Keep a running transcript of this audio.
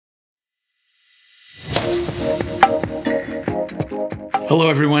Hello,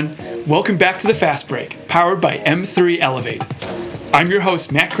 everyone. Welcome back to the Fast Break, powered by M3 Elevate. I'm your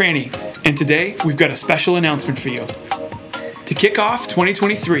host, Matt Craney, and today we've got a special announcement for you. To kick off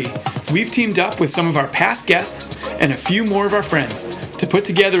 2023, we've teamed up with some of our past guests and a few more of our friends to put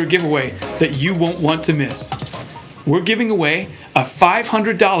together a giveaway that you won't want to miss. We're giving away a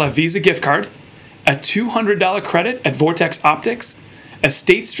 $500 Visa gift card, a $200 credit at Vortex Optics, a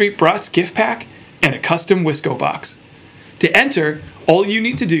State Street Brats gift pack, and a custom Wisco box. To enter, all you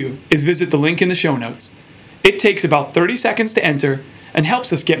need to do is visit the link in the show notes. It takes about 30 seconds to enter and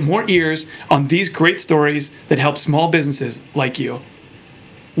helps us get more ears on these great stories that help small businesses like you.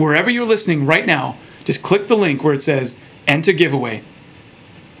 Wherever you're listening right now, just click the link where it says Enter Giveaway.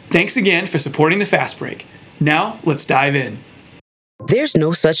 Thanks again for supporting the Fast Break. Now, let's dive in. There's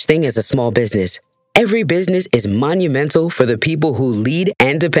no such thing as a small business. Every business is monumental for the people who lead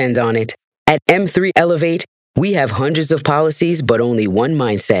and depend on it. At M3 Elevate, we have hundreds of policies, but only one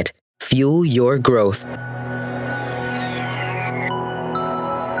mindset: fuel your growth.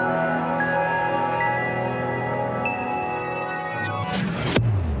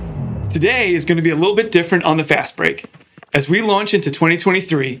 Today is going to be a little bit different on the Fast Break. As we launch into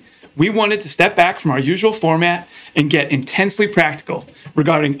 2023, we wanted to step back from our usual format and get intensely practical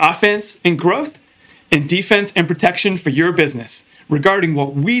regarding offense and growth and defense and protection for your business regarding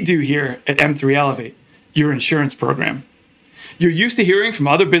what we do here at M3 Elevate, your insurance program. You're used to hearing from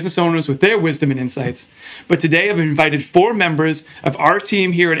other business owners with their wisdom and insights, but today I've invited 4 members of our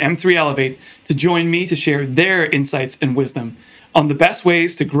team here at M3 Elevate to join me to share their insights and wisdom on the best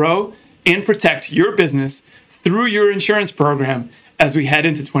ways to grow and protect your business through your insurance program as we head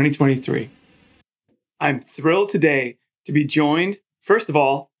into 2023. I'm thrilled today to be joined, first of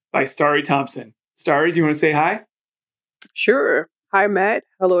all, by Starry Thompson. Starry, do you want to say hi? Sure. Hi, Matt.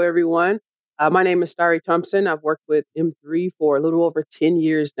 Hello, everyone. My name is Starry Thompson. I've worked with M3 for a little over 10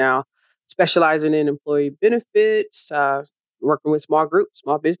 years now, specializing in employee benefits, working with small groups,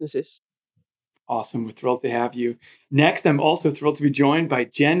 small businesses. Awesome. We're thrilled to have you. Next, I'm also thrilled to be joined by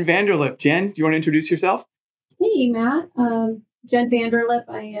Jen Vanderlip. Jen, do you want to introduce yourself? Hey, Matt. Jen Vanderlip.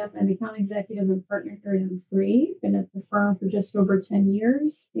 I am an account executive and partner here at M3. Been at the firm for just over 10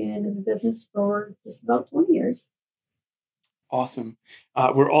 years and in the business for just about 20 years. Awesome.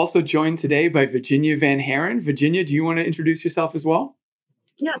 We're also joined today by Virginia Van Haren. Virginia, do you want to introduce yourself as well?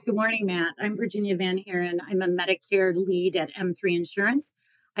 Yes, good morning, Matt. I'm Virginia Van Haren. I'm a Medicare lead at M3 Insurance.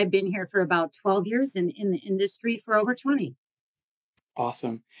 I've been here for about 12 years and in the industry for over 20.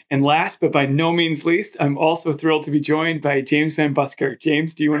 Awesome. And last, but by no means least, I'm also thrilled to be joined by James Van Buskirk.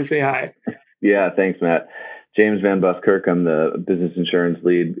 James, do you want to say hi? Yeah, thanks, Matt. James Van Buskirk. I'm the business insurance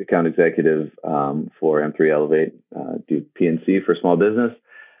lead account executive for M3 Elevate, do P&C for small business.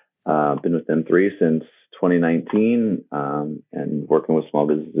 Been with M3 since 2019 and working with small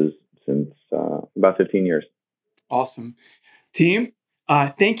businesses since about 15 years. Awesome. Team,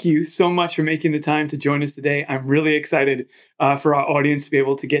 thank you so much for making the time to join us today. I'm really excited for our audience to be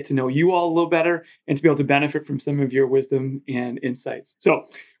able to get to know you all a little better and to be able to benefit from some of your wisdom and insights. So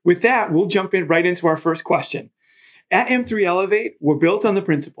with that, we'll jump in right into our first question. At M3 Elevate, we're built on the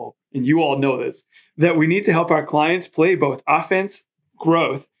principle, and you all know this, that we need to help our clients play both offense,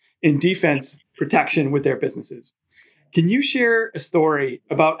 growth, and defense protection with their businesses. Can you share a story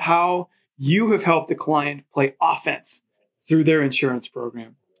about how you have helped a client play offense through their insurance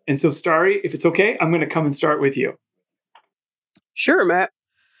program? And so, Starry, if it's okay, I'm going to come and start with you. Sure, Matt.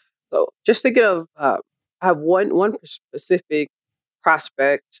 So just thinking of, I have one specific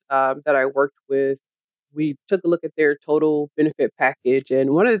prospect that I worked with. We took a look at their total benefit package,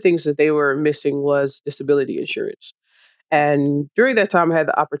 and one of the things that they were missing was disability insurance. And during that time, I had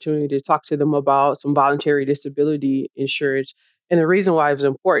the opportunity to talk to them about some voluntary disability insurance and the reason why it was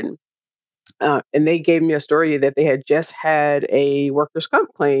important. And they gave me a story that they had just had a workers'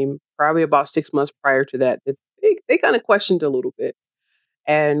 comp claim probably about 6 months prior to that, that they kind of questioned a little bit.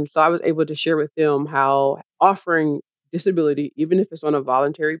 And so I was able to share with them how offering disability, even if it's on a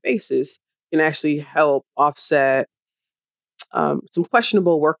voluntary basis, can actually help offset some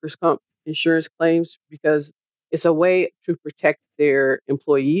questionable workers' comp insurance claims because it's a way to protect their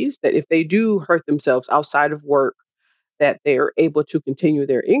employees that if they do hurt themselves outside of work, that they are able to continue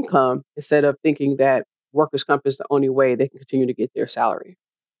their income instead of thinking that workers' comp is the only way they can continue to get their salary.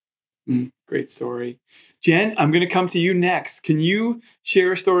 Great story. Jen, I'm going to come to you next. Can you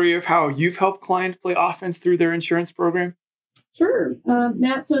share a story of how you've helped clients play offense through their insurance program? Sure,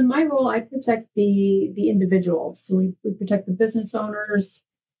 Matt. So in my role, I protect the individuals. So we protect the business owners'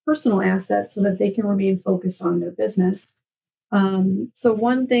 personal assets so that they can remain focused on their business. So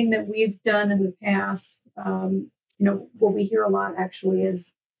one thing that we've done in the past what we hear a lot actually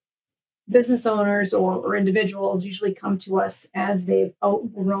is business owners or individuals usually come to us as they've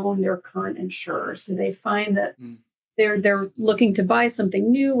outgrown their current insurer. So they find that they're looking to buy something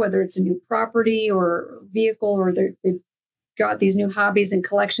new, whether it's a new property or vehicle, or they've got these new hobbies and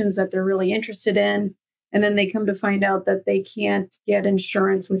collections that they're really interested in. And then they come to find out that they can't get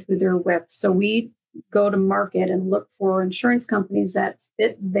insurance with who they're with. So we go to market and look for insurance companies that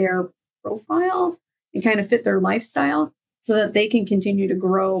fit their profile and kind of fit their lifestyle so that they can continue to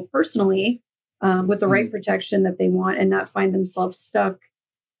grow personally with the right protection that they want and not find themselves stuck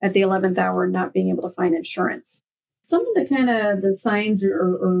at the 11th hour not being able to find insurance. Some of the kind of the signs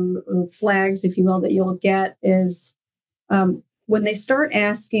or flags, if you will, that you'll get is when they start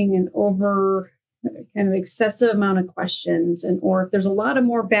asking an over kind of excessive amount of questions, and or if there's a lot of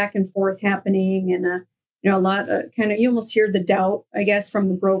more back and forth happening, and a lot of kind of, you almost hear the doubt, I guess, from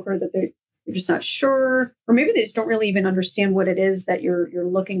the broker that they're just not sure, or maybe they just don't really even understand what it is that you're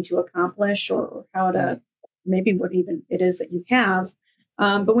looking to accomplish, or how to maybe what even it is that you have.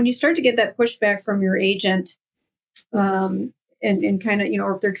 But when you start to get that pushback from your agent, and kind of,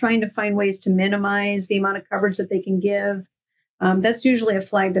 or if they're trying to find ways to minimize the amount of coverage that they can give, that's usually a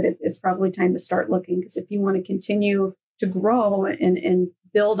flag that it's probably time to start looking. Because if you want to continue to grow and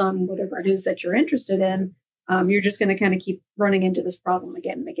build on whatever it is that you're interested in, you're just going to kind of keep running into this problem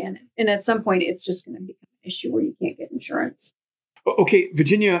again and again. And at some point, it's just going to become an issue where you can't get insurance. Okay,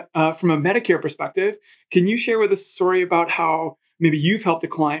 Virginia, from a Medicare perspective, can you share with us a story about how maybe you've helped a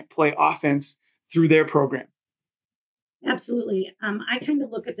client play offense through their program? Absolutely. I kind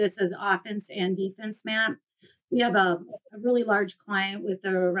of look at this as offense and defense, Matt. We have a really large client with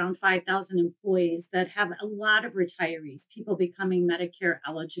around 5,000 employees that have a lot of retirees, people becoming Medicare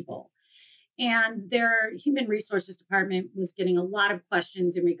eligible. And their human resources department was getting a lot of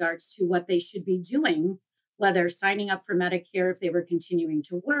questions in regards to what they should be doing, whether signing up for Medicare if they were continuing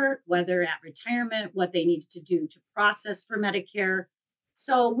to work, whether at retirement, what they needed to do to process for Medicare.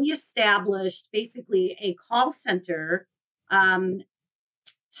 So we established basically a call center um,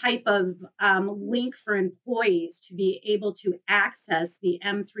 type of link for employees to be able to access the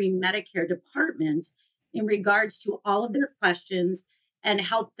M3 Medicare department in regards to all of their questions and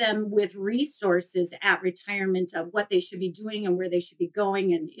help them with resources at retirement of what they should be doing and where they should be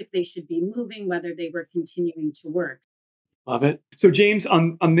going and if they should be moving, whether they were continuing to work. Love it. So James,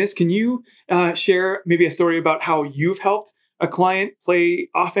 on this, can you share maybe a story about how you've helped a client play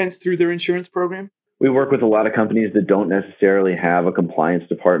offense through their insurance program? We work with a lot of companies that don't necessarily have a compliance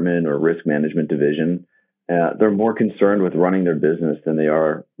department or risk management division. They're more concerned with running their business than they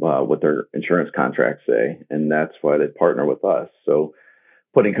are what their insurance contracts say. And that's why they partner with us. So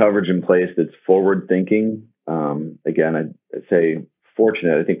putting coverage in place that's forward thinking. Again, I'd say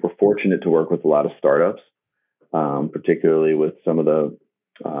fortunate. I think we're fortunate to work with a lot of startups, particularly with some of the,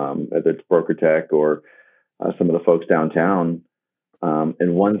 whether it's Broker Tech or some of the folks downtown.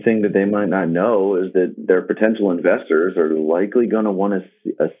 And one thing that they might not know is that their potential investors are likely going to want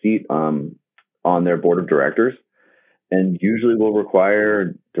a seat on their board of directors, and usually will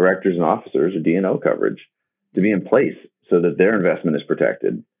require directors and officers or D&O coverage to be in place so that their investment is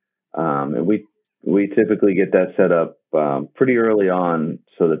protected. And we typically get that set up pretty early on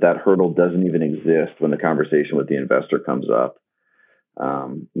so that hurdle doesn't even exist when the conversation with the investor comes up.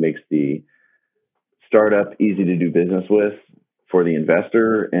 Makes the startup easy to do business with for the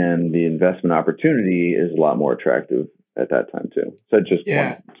investor, and the investment opportunity is a lot more attractive at that time too. So just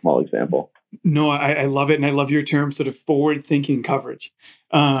one small example. No, I love it. And I love your term, sort of forward thinking coverage.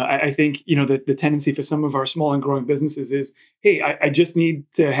 I think, the tendency for some of our small and growing businesses is, hey, I just need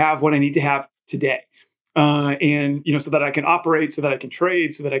to have what I need to have today. And, so that I can operate, so that I can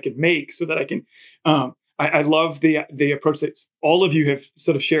trade, so that I can make, so that I can, I love the approach that all of you have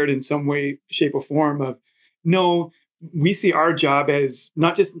sort of shared in some way, shape or form of, no, we see our job as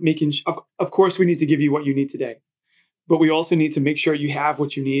not just making, of course, we need to give you what you need today, but we also need to make sure you have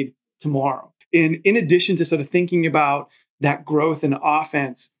what you need tomorrow. And in addition to sort of thinking about that growth and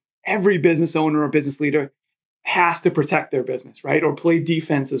offense, every business owner or business leader has to protect their business, right? Or play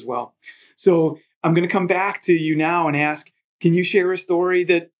defense as well. So I'm going to come back to you now and ask, can you share a story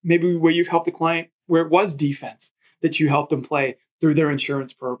that maybe where you've helped a client where it was defense that you helped them play through their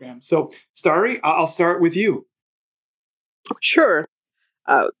insurance program? So Starry, I'll start with you. Sure.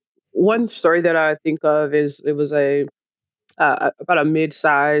 One story that I think of is it was about a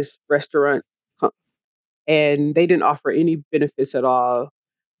mid-sized restaurant, and they didn't offer any benefits at all.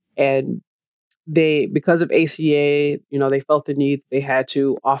 And because of ACA, they felt the need. They had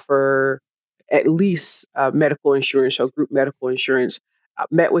to offer at least medical insurance or group medical insurance I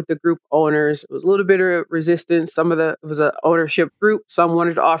met with the group owners. It was a little bit of resistance. It was an ownership group. Some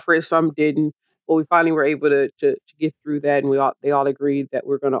wanted to offer it, some didn't. But we finally were able to get through that, and they all agreed that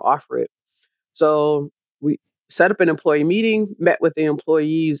we're going to offer it. So we set up an employee meeting, met with the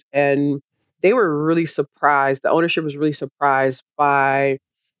employees, and they were really surprised. The ownership was really surprised by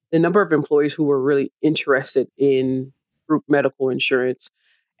the number of employees who were really interested in group medical insurance.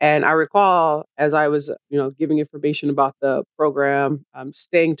 And I recall as I was, giving information about the program,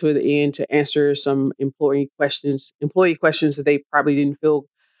 staying to the end to answer some employee questions that they probably didn't feel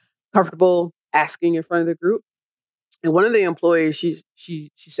comfortable asking in front of the group. And one of the employees,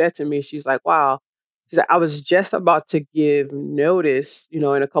 she said to me, she's like, "Wow," she's like, "I was just about to give notice, in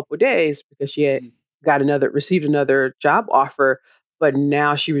a couple of days because she had Mhm. received another job offer, but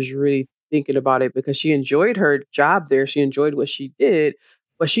now she was really thinking about it because she enjoyed her job there, she enjoyed what she did,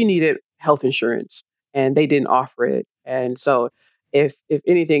 but she needed health insurance, and they didn't offer it. And so, if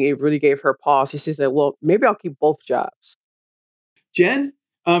anything, it really gave her pause. She said, "Well, maybe I'll keep both jobs." Jen,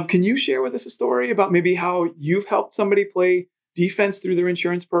 can you share with us a story about maybe how you've helped somebody play defense through their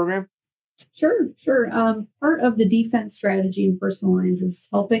insurance program? Sure, sure. Part of the defense strategy in personal lines is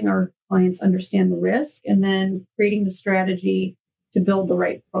helping our clients understand the risk and then creating the strategy to build the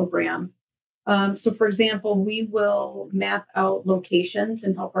right program. So, for example, we will map out locations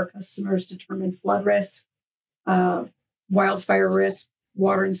and help our customers determine flood risk, uh, wildfire risk,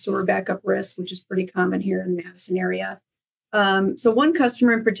 water and sewer backup risk, which is pretty common here in the Madison area. So one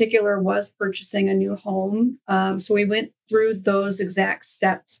customer in particular was purchasing a new home. So we went through those exact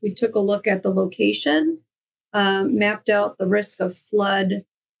steps. We took a look at the location, mapped out the risk of flood,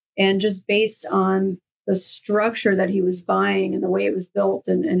 and just based on the structure that he was buying and the way it was built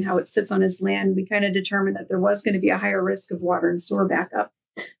and how it sits on his land, we kind of determined that there was going to be a higher risk of water and sewer backup.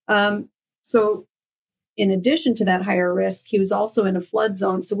 So in addition to that higher risk, he was also in a flood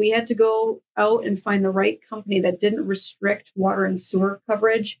zone. So we had to go out and find the right company that didn't restrict water and sewer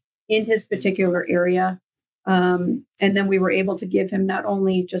coverage in his particular area. And then we were able to give him not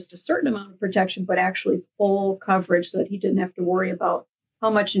only just a certain amount of protection, but actually full coverage so that he didn't have to worry about how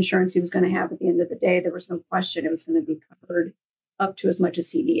much insurance he was going to have at the end of the day. There was no question it was going to be covered up to as much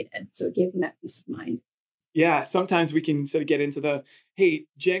as he needed. So it gave him that peace of mind. Yeah, sometimes we can sort of get into hey,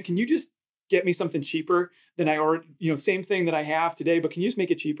 Jen, can you just get me something cheaper than I already, same thing that I have today, but can you just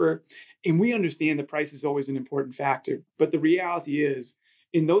make it cheaper? And we understand the price is always an important factor. But the reality is,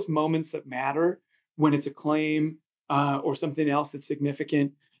 in those moments that matter, when it's a claim or something else that's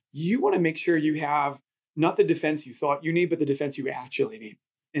significant, you want to make sure you have not the defense you thought you need, but the defense you actually need.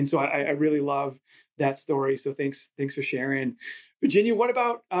 And so I really love that story. So thanks for sharing. Virginia, what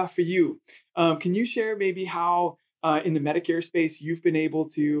about for you? Can you share maybe how in the Medicare space you've been able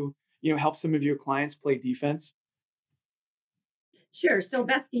to help some of your clients play defense? Sure. So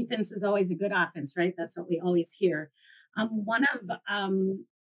best defense is always a good offense, right? That's what we always hear. Um, one of um,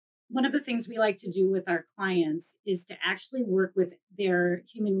 one of the things we like to do with our clients is to actually work with their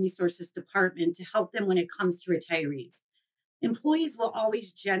human resources department to help them when it comes to retirees. Employees will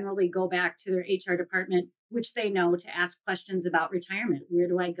always generally go back to their HR department, which they know, to ask questions about retirement. Where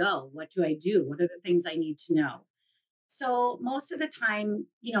do I go? What do I do? What are the things I need to know? So most of the time,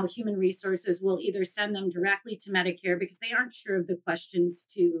 human resources will either send them directly to Medicare because they aren't sure of the questions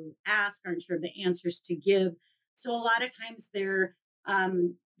to ask, aren't sure of the answers to give. So a lot of times they're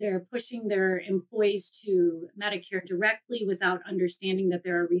pushing their employees to Medicare directly without understanding that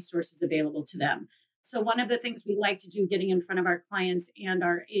there are resources available to them. So one of the things we like to do, getting in front of our clients and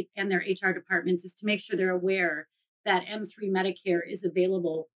their HR departments, is to make sure they're aware that M3 Medicare is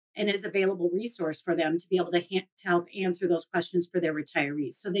available and is available resource for them to be able to help answer those questions for their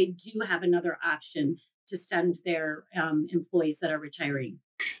retirees. So they do have another option to send their employees that are retiring.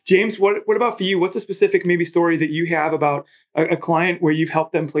 James, what about for you? What's a specific maybe story that you have about a client where you've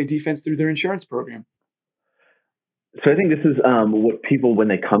helped them play defense through their insurance program? So I think this is what people, when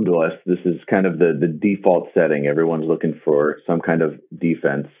they come to us, this is kind of the default setting. Everyone's looking for some kind of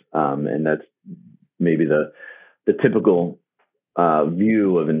defense, and that's maybe the typical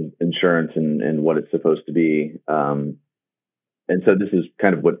view of insurance and what it's supposed to be. And so this is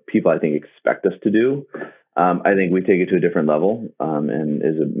kind of what people, I think, expect us to do. I think we take it to a different level and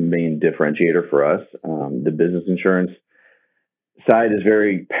is a main differentiator for us. The business insurance side is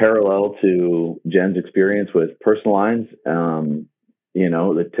very parallel to Jen's experience with personal lines.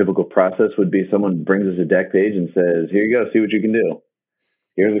 The typical process would be someone brings us a deck page and says, "Here you go, see what you can do.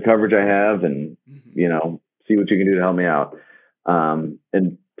 Here's the coverage I have, and see what you can do to help me out."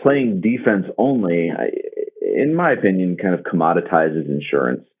 And playing defense only, in my opinion, kind of commoditizes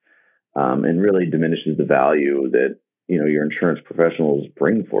insurance and really diminishes the value that your insurance professionals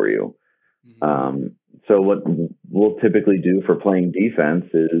bring for you. Mhm. So what we'll typically do for playing defense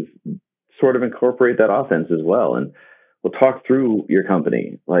is sort of incorporate that offense as well. And we'll talk through your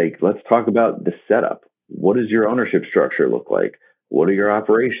company. Like, let's talk about the setup. What does your ownership structure look like? What are your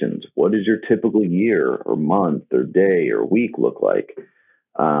operations? What does your typical year or month or day or week look like?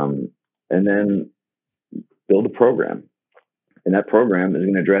 And then build a program. And that program is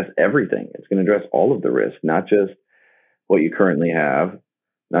going to address everything. It's going to address all of the risk, not just what you currently have,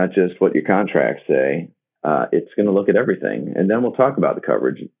 not just what your contracts say. It's going to look at everything. And then we'll talk about the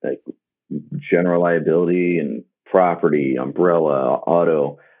coverage, like general liability and property, umbrella,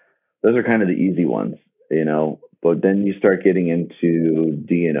 auto. Those are kind of the easy ones. But then you start getting into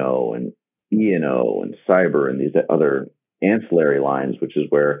D&O and E&O and cyber and these other ancillary lines, which is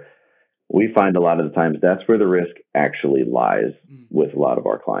where we find a lot of the times that's where the risk actually lies with a lot of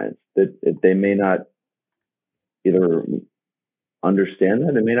our clients. That they may not either understand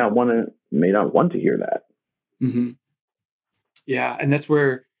that, they may not want to hear that. Mhm. Yeah, and that's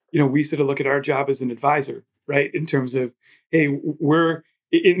where, we sort of look at our job as an advisor, right? In terms of, hey, we're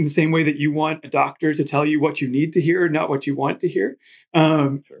in the same way that you want a doctor to tell you what you need to hear, not what you want to hear.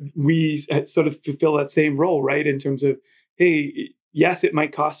 Sure. We sort of fulfill that same role, right? In terms of, hey, yes, it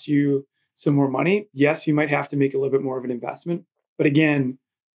might cost you some more money. Yes, you might have to make a little bit more of an investment. But again,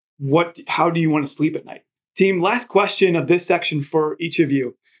 how do you want to sleep at night? Team, last question of this section for each of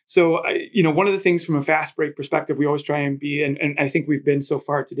you. So, one of the things from a fast break perspective, we always try and be, and I think we've been so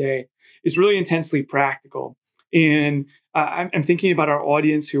far today, is really intensely practical. And I'm thinking about our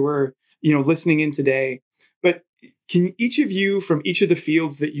audience who are, listening in today. But can each of you from each of the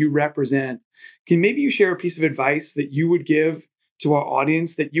fields that you represent, can maybe you share a piece of advice that you would give to our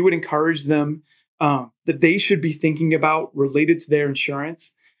audience that you would encourage them that they should be thinking about related to their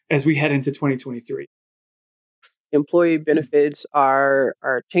insurance as we head into 2023? Employee benefits are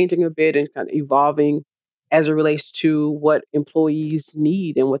changing a bit and kind of evolving as it relates to what employees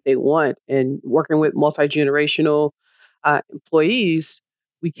need and what they want. And working with multi-generational employees,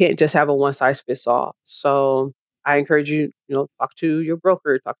 we can't just have a one size fits all. So I encourage you, talk to your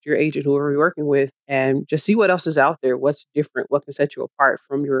broker, talk to your agent, whoever you're working with, and just see what else is out there, what's different, what can set you apart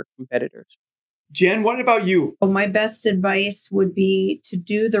from your competitors. Jen, what about you? So my best advice would be to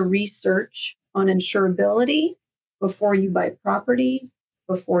do the research on insurability before you buy property,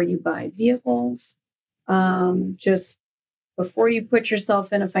 before you buy vehicles, just before you put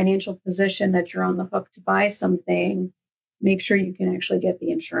yourself in a financial position that you're on the hook to buy something. Make sure you can actually get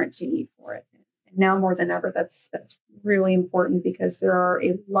the insurance you need for it. And now more than ever, that's really important because there are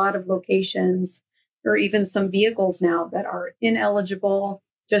a lot of locations or even some vehicles now that are ineligible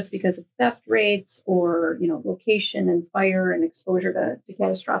just because of theft rates or location and fire and exposure to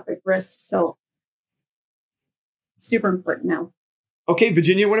catastrophic risk. So super important now. Okay,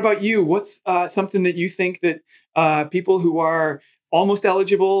 Virginia, what about you? What's something that you think that people who are almost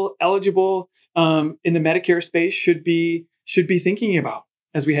eligible in the Medicare space should be thinking about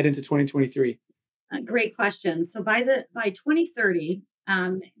as we head into 2023? Great question. So by 2030,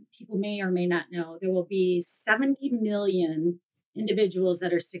 people may or may not know there will be 70 million individuals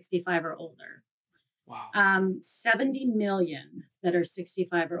that are 65 or older. Wow. 70 million that are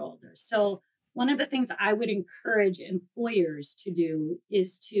 65 or older. So one of the things I would encourage employers to do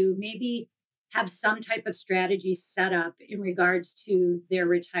is to maybe have some type of strategy set up in regards to their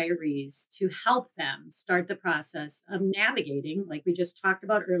retirees to help them start the process of navigating, like we just talked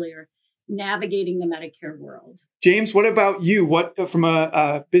about earlier, navigating the Medicare world. James, what about you? What from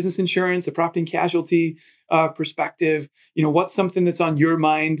a business insurance, a property and casualty perspective? What's something that's on your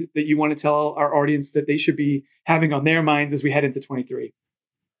mind that you want to tell our audience that they should be having on their minds as we head into 23?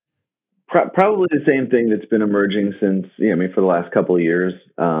 Probably the same thing that's been emerging since, for the last couple of years.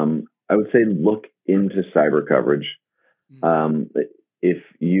 I would say look into cyber coverage. If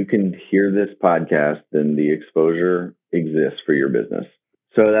you can hear this podcast, then the exposure exists for your business.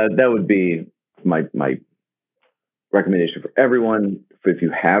 So that would be my recommendation for everyone. If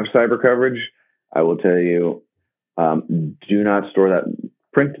you have cyber coverage, I will tell you, do not store that.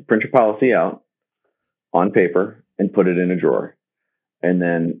 Print your policy out on paper and put it in a drawer. And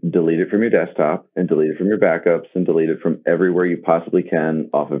then delete it from your desktop and delete it from your backups and delete it from everywhere you possibly can,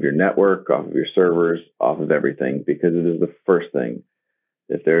 off of your network, off of your servers, off of everything, because it is the first thing.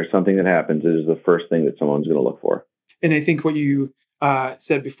 If there's something that happens, it is the first thing that someone's going to look for. And I think what you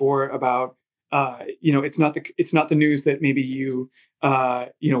said before about it's not the news that maybe you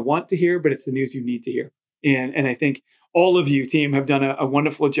want to hear, but it's the news you need to hear. And I think all of you, team, have done a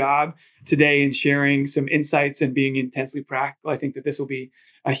wonderful job today in sharing some insights and being intensely practical. I think that this will be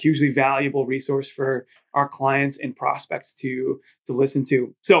a hugely valuable resource for our clients and prospects to listen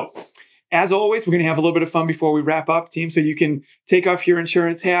to. So, as always, we're going to have a little bit of fun before we wrap up, team, so you can take off your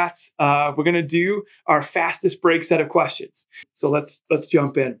insurance hats. We're going to do our fastest break set of questions. So let's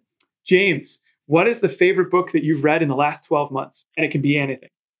jump in. James, what is the favorite book that you've read in the last 12 months? And it can be anything.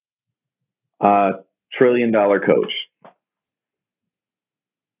 $1 Trillion Coach.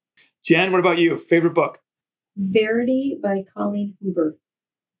 Jen, what about you? Favorite book? Verity by Colleen Hoover.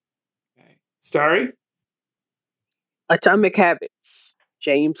 Okay. Starry? Atomic Habits,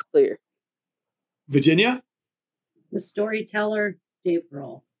 James Clear. Virginia? The Storyteller, Dave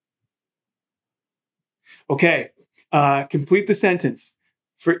Grohl. Okay. Complete the sentence.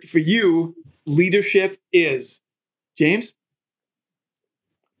 For you, leadership is James?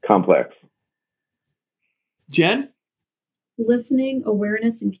 Complex. Jen? Listening,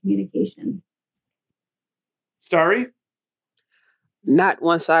 awareness, and communication. Starry? Not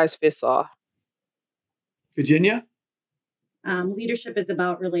one size fits all. Virginia? Leadership is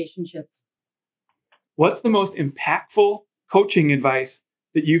about relationships. What's the most impactful coaching advice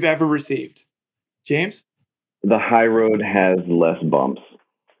that you've ever received? James? The high road has less bumps.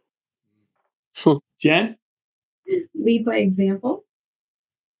 Jen? Lead by example.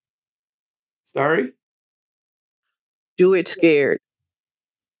 Starry? Do it scared.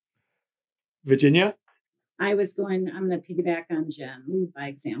 Virginia? I'm going to piggyback on Jen, lead by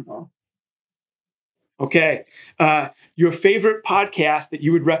example. Okay. Your favorite podcast that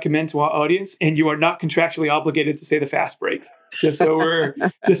you would recommend to our audience, and you are not contractually obligated to say the fast break. Just so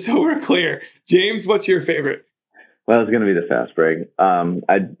we're clear. James, what's your favorite? Well, it's going to be the fast break.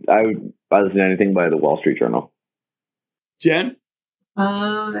 I listen to anything by the Wall Street Journal. Jen?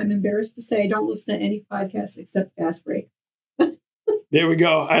 I'm embarrassed to say I don't listen to any podcasts except Fast Break. There we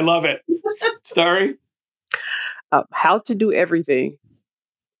go. I love it. Starry? How to Do Everything.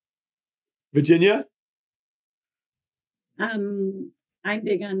 Virginia? I'm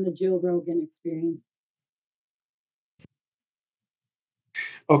big on the Joe Rogan Experience.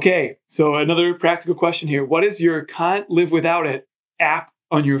 Okay, so another practical question here. What is your Can't Live Without It app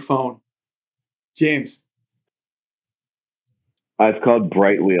on your phone? James? It's called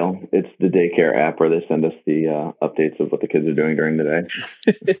Bright Wheel. It's the daycare app where they send us the updates of what the kids are doing during the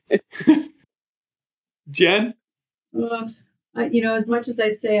day. Jen? As much as I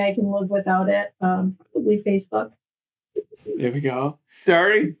say I can live without it, probably Facebook. There we go.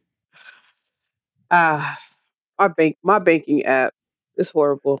 Starry? My banking app is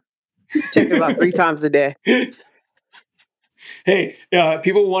horrible. Check it about 3 times a day. Hey,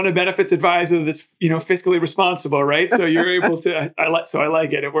 people want a benefits advisor that's fiscally responsible, right? So you're able to. I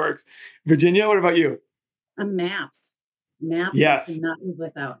like it. It works. Virginia, what about you? Maps. Yes. I cannot live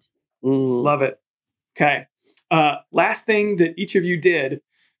without. Love it. Okay. Last thing that each of you did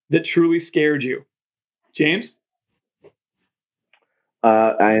that truly scared you, James.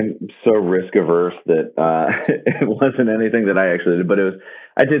 I am so risk averse that it wasn't anything that I actually did, but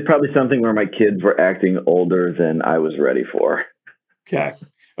I did probably something where my kids were acting older than I was ready for. Okay.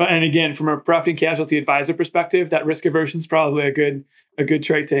 And again, from a property and casualty advisor perspective, that risk aversion is probably a good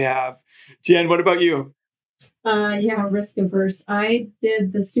trait to have. Jen, what about you? Risk averse. I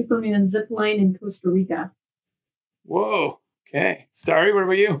did the Superman zip line in Costa Rica. Whoa. Okay. Starry, what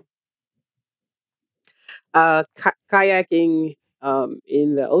about you? Kayaking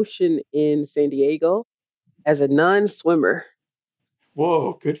in the ocean in San Diego as a non-swimmer.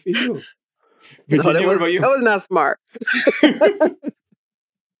 Whoa, good for you. Virginia, what about you? That was not smart.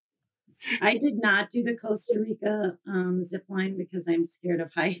 I did not do the Costa Rica zip line because I'm scared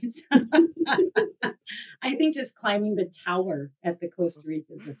of heights. I think just climbing the tower at the Costa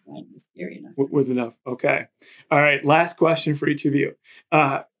Rica zip line was scary enough. Was enough. Okay. All right. Last question for each of you.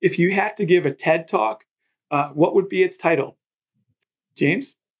 If you had to give a TED Talk, what would be its title?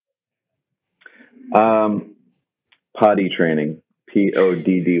 James? Potty training.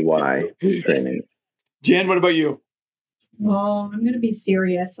 PODDY training. Jen, what about you? Well, I'm going to be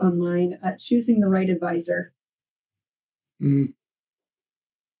serious on mine. Choosing the right advisor.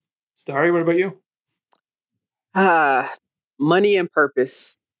 Starry, what about you? Money and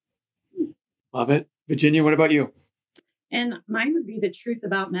Purpose. Love it. Virginia, what about you? And mine would be The Truth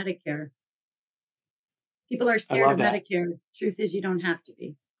About Medicare. People are scared of Medicare. Truth is, you don't have to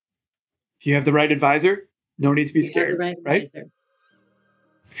be. If you have the right advisor, no need to be scared. Right?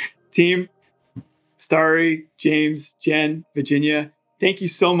 Team, Starry, James, Jen, Virginia, thank you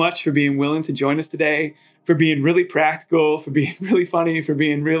so much for being willing to join us today, for being really practical, for being really funny, for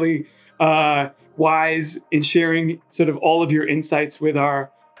being really wise in sharing sort of all of your insights with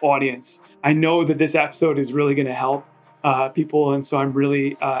our audience. I know that this episode is really going to help people, and so I'm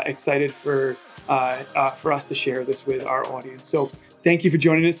really excited for us to share this with our audience. So thank you for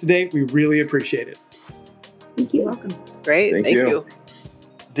joining us today. We really appreciate it. Thank you. Welcome. Great. Thank you.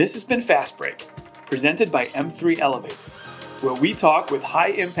 This has been Fast Break, presented by M3 Elevate, where we talk with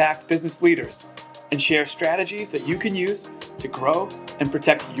high-impact business leaders and share strategies that you can use to grow and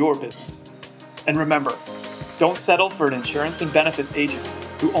protect your business. And remember, don't settle for an insurance and benefits agent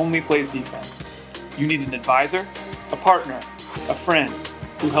who only plays defense. You need an advisor, a partner, a friend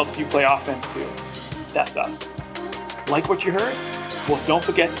who helps you play offense too. That's us. Like what you heard? Well, don't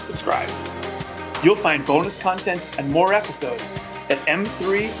forget to subscribe. You'll find bonus content and more episodes at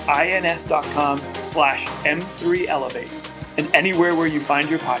m3ins.com/m3elevate and anywhere where you find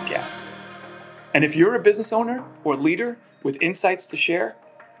your podcasts. And if you're a business owner or leader with insights to share,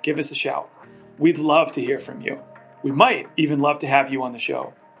 give us a shout. We'd love to hear from you. We might even love to have you on the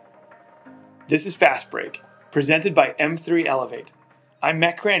show. This is Fast Break, presented by M3 Elevate. I'm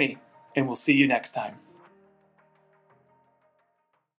Matt Cranny, and we'll see you next time.